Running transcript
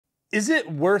Is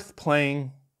it worth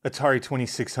playing Atari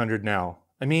 2600 now?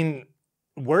 I mean,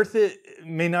 worth it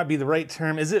may not be the right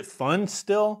term. Is it fun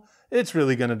still? It's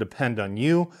really going to depend on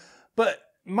you. But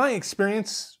my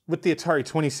experience with the Atari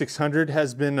 2600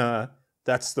 has been,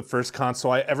 that's the first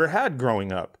console I ever had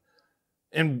growing up.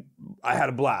 And I had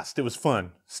a blast. It was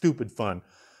fun, stupid fun.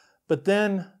 But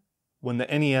then when the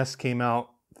NES came out,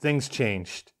 things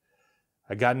changed.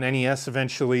 I got an NES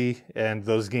eventually, and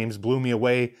those games blew me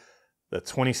away. The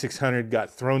 2600 got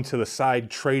thrown to the side,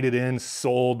 traded in,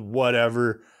 sold,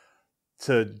 whatever,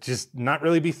 to just not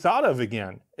really be thought of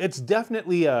again. It's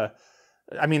definitely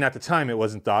I mean, at the time it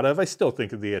wasn't thought of. I still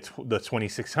think of the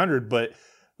 2600, but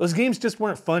those games just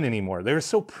weren't fun anymore. They were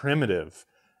so primitive.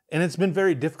 And it's been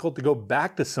very difficult to go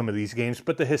back to some of these games,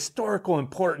 but the historical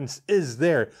importance is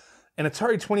there. And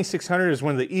Atari 2600 is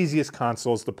one of the easiest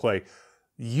consoles to play.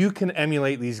 You can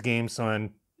emulate these games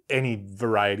on any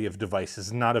variety of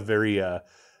devices. Not a very,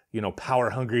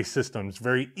 power-hungry system. It's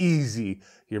very easy.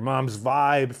 Your mom's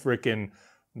Vibe, frickin'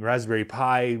 Raspberry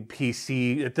Pi,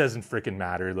 PC, it doesn't frickin'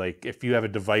 matter. Like, if you have a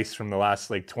device from the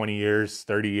last, 20 years,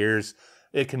 30 years,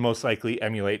 it can most likely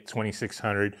emulate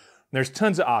 2600. There's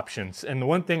tons of options. And the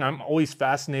one thing I'm always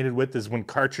fascinated with is when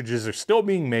cartridges are still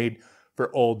being made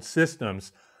for old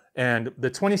systems. And the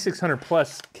 2600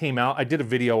 Plus came out. I did a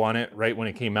video on it right when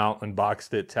it came out,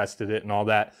 unboxed it, tested it, and all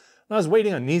that. And I was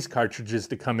waiting on these cartridges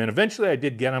to come in. Eventually, I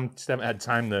did get them. Just haven't had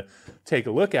time to take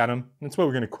a look at them. That's what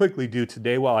we're going to quickly do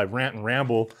today while I rant and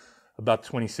ramble about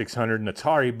 2600 and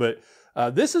Atari. But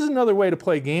this is another way to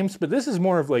play games, but this is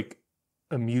more of like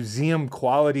a museum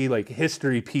quality,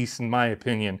 history piece, in my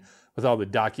opinion, with all the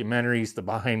documentaries, the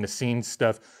behind-the-scenes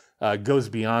stuff. Goes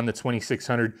beyond the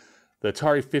 2600. The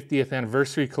Atari 50th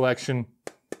Anniversary Collection,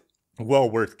 well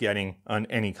worth getting on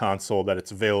any console that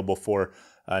it's available for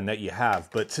and that you have.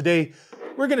 But today,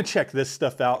 we're going to check this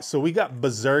stuff out. So we got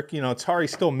Berserk.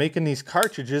 Atari's still making these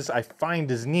cartridges. I find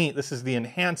is neat. This is the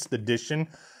enhanced edition.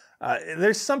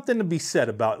 There's something to be said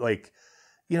about,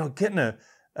 getting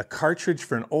a cartridge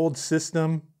for an old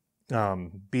system,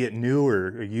 be it new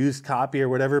or a used copy or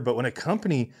whatever. But when a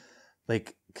company,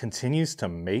 continues to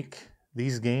make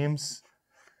these games,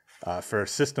 for a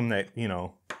system that,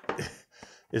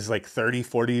 is 30,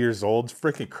 40 years old. It's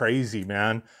freaking crazy,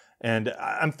 man. And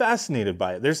I'm fascinated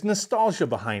by it. There's nostalgia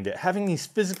behind it. Having these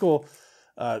physical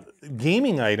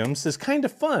gaming items is kind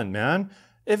of fun, man.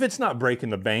 If it's not breaking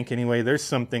the bank anyway, there's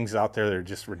some things out there that are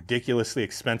just ridiculously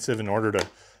expensive in order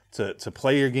to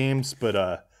play your games.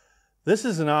 But this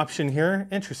is an option here.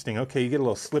 Interesting. Okay, you get a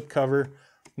little slip cover.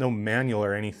 No manual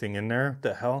or anything in there. What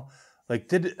the hell?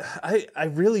 I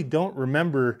really don't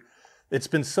remember. It's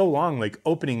been so long,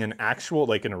 opening an actual,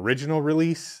 an original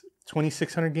release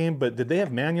 2600 game, but did they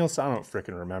have manuals? I don't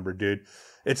freaking remember, dude.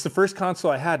 It's the first console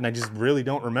I had, and I just really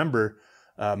don't remember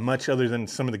much other than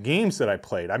some of the games that I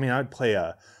played. I mean, I'd play,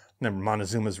 remember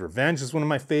Montezuma's Revenge is one of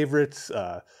my favorites,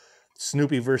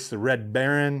 Snoopy vs. the Red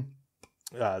Baron,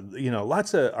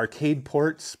 lots of arcade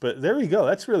ports, but there we go.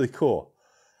 That's really cool.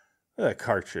 Look at that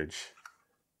cartridge.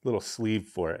 Little sleeve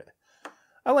for it.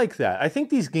 I like that. I think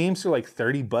these games are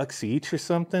 $30 each or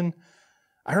something.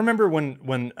 I remember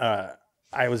when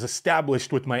I was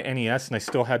established with my NES and I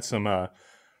still had some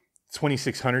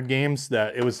 2600 games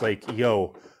that it was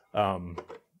yo, I'm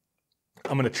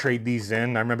going to trade these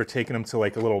in. I remember taking them to a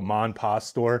little ma and pa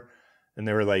store and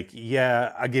they were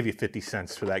yeah, I'll give you 50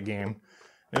 cents for that game.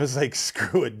 And it was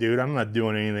screw it, dude. I'm not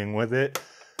doing anything with it.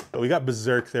 But we got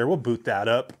Berserk there. We'll boot that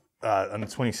up on the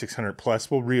 2600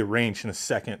 Plus. We'll rearrange in a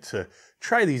second to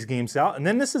try these games out. And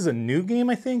then this is a new game,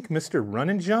 I think, Mr. Run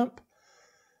and Jump.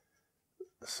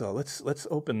 So let's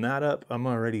open that up. I'm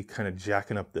already kind of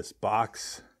jacking up this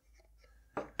box.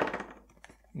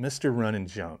 Mr. Run and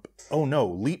Jump. Oh no,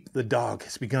 Leap the dog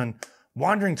has begun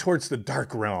wandering towards the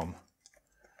dark realm.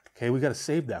 Okay, we got to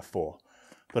save that fool.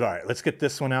 But all right, let's get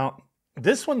this one out.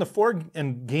 This one, the 4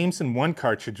 games in 1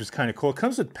 cartridge was kind of cool. It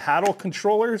comes with paddle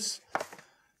controllers.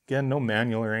 Again, no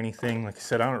manual or anything. Like I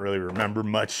said, I don't really remember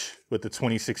much with the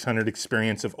 2600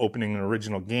 experience of opening an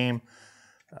original game.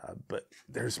 But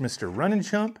there's Mr. Run and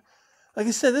Jump. Like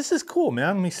I said, this is cool,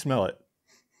 man. Let me smell it.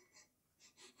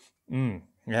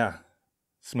 Yeah,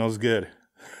 smells good.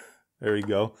 There we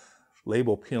go.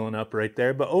 Label peeling up right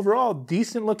there. But overall,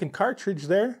 decent looking cartridge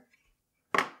there.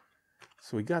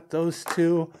 So we got those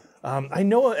two. I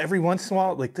know every once in a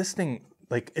while, this thing,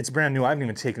 it's brand new. I haven't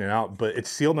even taken it out, but it's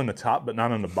sealed on the top, but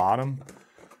not on the bottom.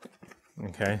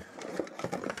 Okay.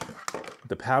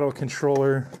 The paddle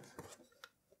controller.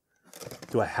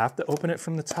 Do I have to open it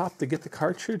from the top to get the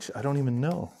cartridge? I don't even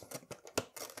know.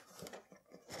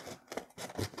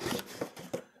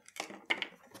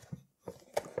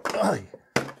 Oy.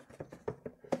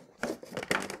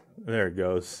 There it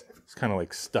goes. It's kind of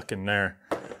like stuck in there.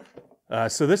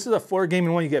 So this is a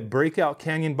 4-game-in-1. You get Breakout,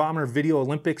 Canyon Bomber, Video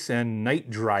Olympics, and Night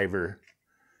Driver.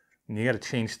 And you got to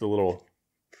change the little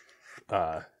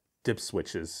dip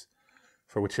switches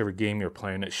for whichever game you're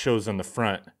playing. It shows on the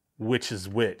front which is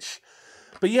which.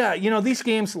 But yeah, you know, these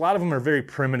games, a lot of them are very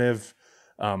primitive,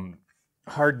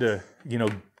 hard to, you know,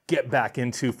 get back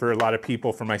into for a lot of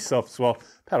people, for myself as well.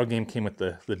 Paddle game came with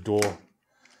the dual.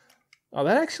 Oh,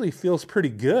 that actually feels pretty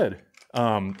good.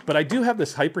 But I do have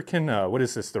this Hyperkin, what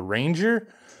is this, the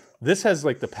Ranger? This has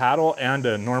like the paddle and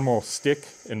a normal stick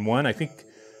in one. I think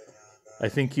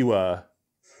you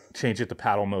change it to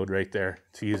paddle mode right there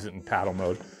to use it in paddle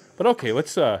mode. But okay,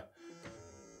 let's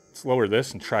lower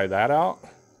this and try that out.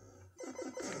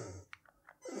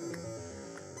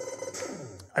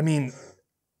 I mean,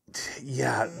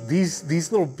 yeah,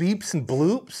 these little beeps and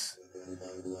bloops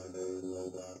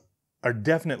are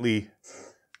definitely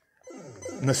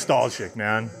nostalgic,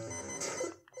 man.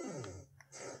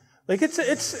 Like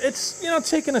it's you know,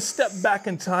 taking a step back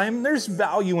in time. There's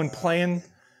value in playing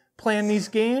these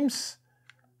games,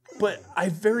 but I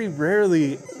very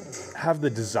rarely have the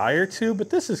desire to, but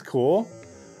this is cool.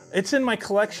 It's in my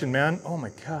collection, man. Oh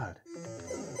my God.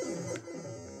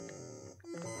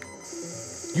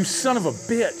 You son of a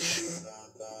bitch.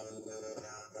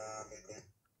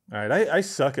 All right, I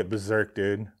suck at Berserk,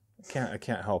 dude. I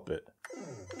can't help it.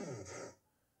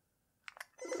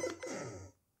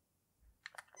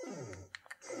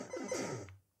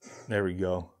 There we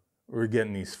go. We're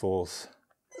getting these fulls.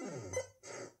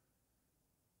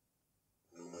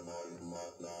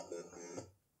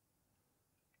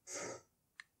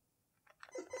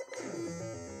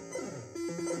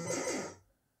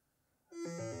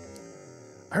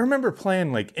 I remember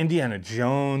playing like Indiana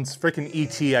Jones, freaking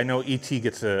E.T. I know E.T.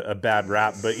 gets a bad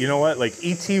rap, but you know what? Like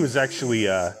E.T. was actually,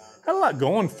 had a lot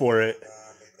going for it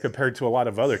compared to a lot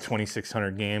of other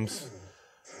 2600 games.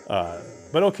 But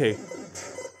okay,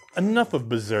 enough of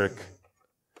Berserk.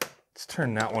 Let's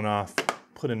turn that one off.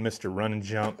 Put in Mr. Run and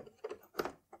Jump.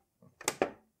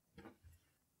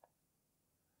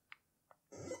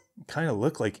 Kind of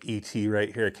look like E.T.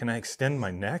 right here. Can I extend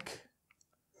my neck?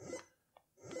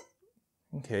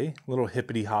 Okay, little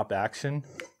hippity hop action.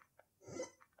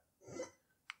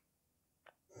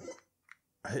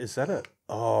 Is that a...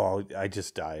 Oh, I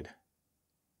just died.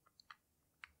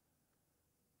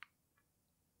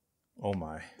 Oh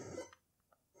my.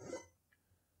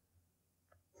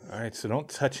 Alright, so don't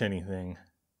touch anything.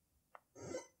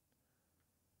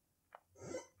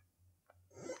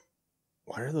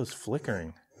 Why are those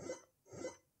flickering?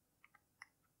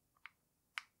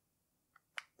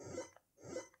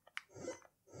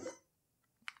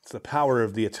 It's the power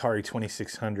of the Atari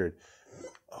 2600.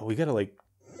 Oh, we gotta like...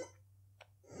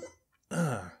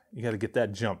 you gotta get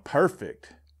that jump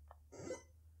perfect.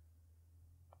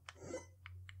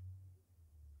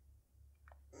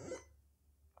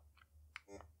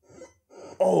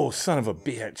 Oh, son of a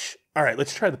bitch. All right,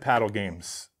 let's try the paddle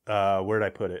games. Where'd I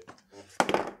put it?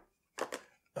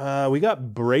 We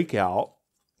got Breakout.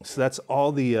 So that's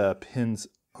all the pins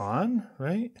on,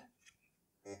 right?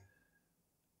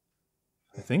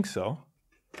 I think so.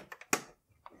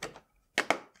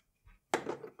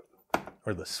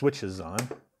 Or the switch is on.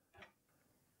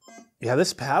 Yeah,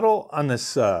 this paddle on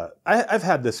this, I've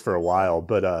had this for a while,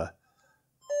 but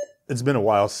it's been a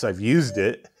while since I've used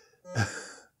it.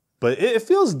 But it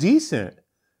feels decent.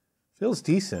 Feels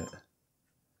decent. A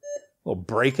little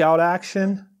Breakout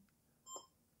action.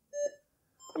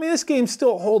 I mean, this game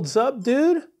still holds up,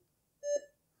 dude.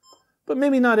 But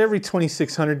maybe not every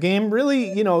 2600 game.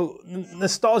 Really, you know,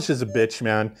 nostalgia's a bitch,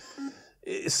 man.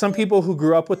 Some people who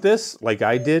grew up with this, like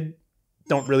I did,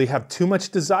 don't really have too much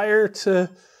desire to,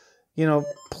 you know,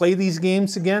 play these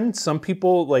games again. Some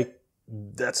people, like,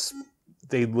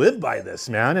 they live by this,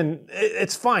 man. And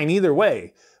it's fine either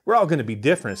way. We're all going to be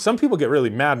different. Some people get really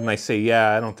mad when I say,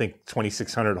 yeah, I don't think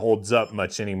 2600 holds up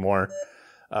much anymore.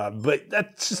 But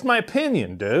that's just my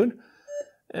opinion, dude.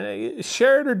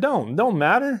 Share it or don't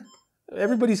matter.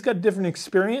 Everybody's got a different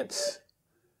experience,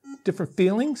 different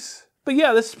feelings. But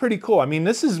yeah, this is pretty cool. I mean,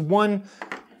 this is one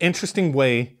interesting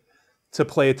way to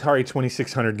play Atari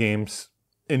 2600 games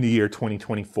in the year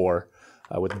 2024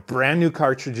 with brand new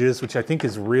cartridges, which I think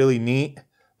is really neat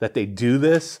that they do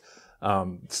this.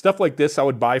 Stuff like this I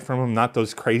would buy from them, not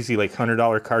those crazy like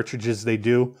 $100 cartridges they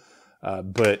do.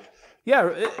 But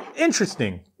yeah,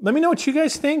 interesting. Let me know what you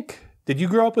guys think. Did you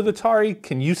grow up with Atari?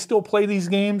 Can you still play these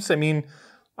games? I mean,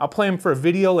 I'll play them for a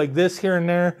video like this here and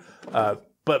there.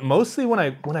 But mostly when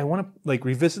I want to like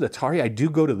revisit Atari, I do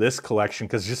go to this collection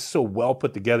because it's just so well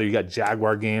put together. You got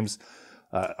Jaguar games,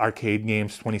 arcade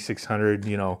games, 2600,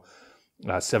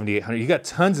 7800. You got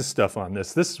tons of stuff on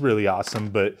this. This is really awesome,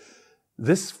 but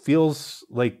this feels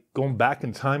like going back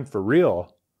in time for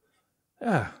real.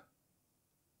 Yeah.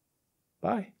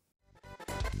 Bye.